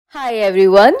Hi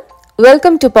everyone,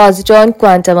 welcome to Positron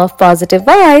Quantum of Positive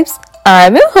Vibes.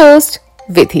 I'm your host,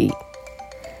 Vidhi.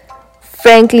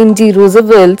 Franklin D.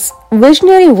 Roosevelt's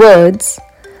visionary words,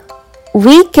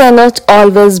 "We cannot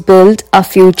always build a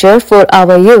future for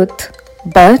our youth,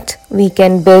 but we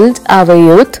can build our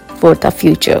youth for the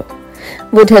future,"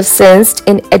 would have sensed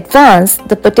in advance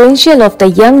the potential of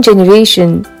the young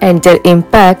generation and their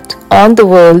impact on the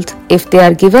world if they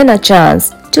are given a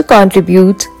chance to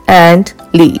contribute and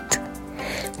lead.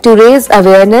 To raise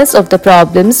awareness of the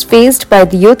problems faced by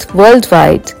the youth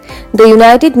worldwide, the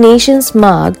United Nations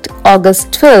marked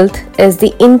August 12th as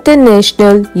the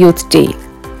International Youth Day.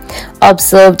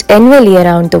 Observed annually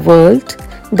around the world,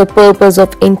 the purpose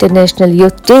of International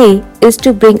Youth Day is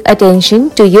to bring attention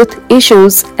to youth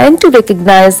issues and to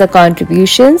recognize the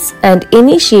contributions and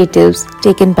initiatives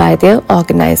taken by their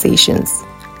organizations.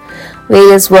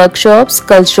 Various workshops,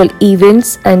 cultural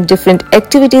events, and different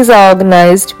activities are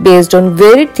organized based on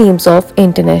varied themes of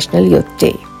International Youth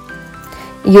Day.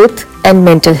 Youth and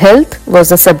mental health was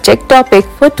the subject topic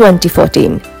for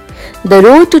 2014. The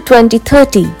road to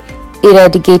 2030,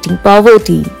 eradicating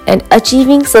poverty and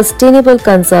achieving sustainable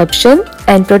consumption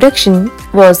and production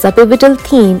was the pivotal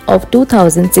theme of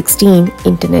 2016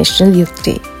 International Youth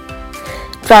Day.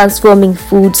 Transforming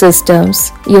food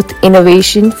systems, youth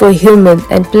innovation for human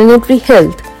and planetary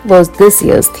health was this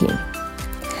year's theme.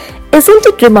 Isn't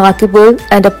it remarkable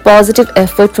and a positive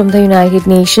effort from the United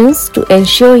Nations to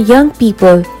ensure young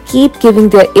people keep giving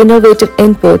their innovative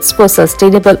inputs for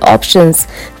sustainable options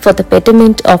for the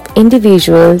betterment of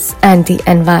individuals and the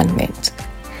environment?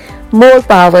 More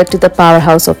power to the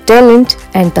powerhouse of talent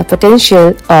and the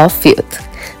potential of youth.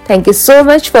 Thank you so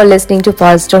much for listening to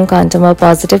Positron Quantum of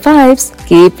Positive Vibes.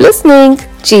 Keep listening.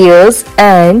 Cheers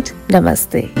and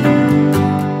Namaste.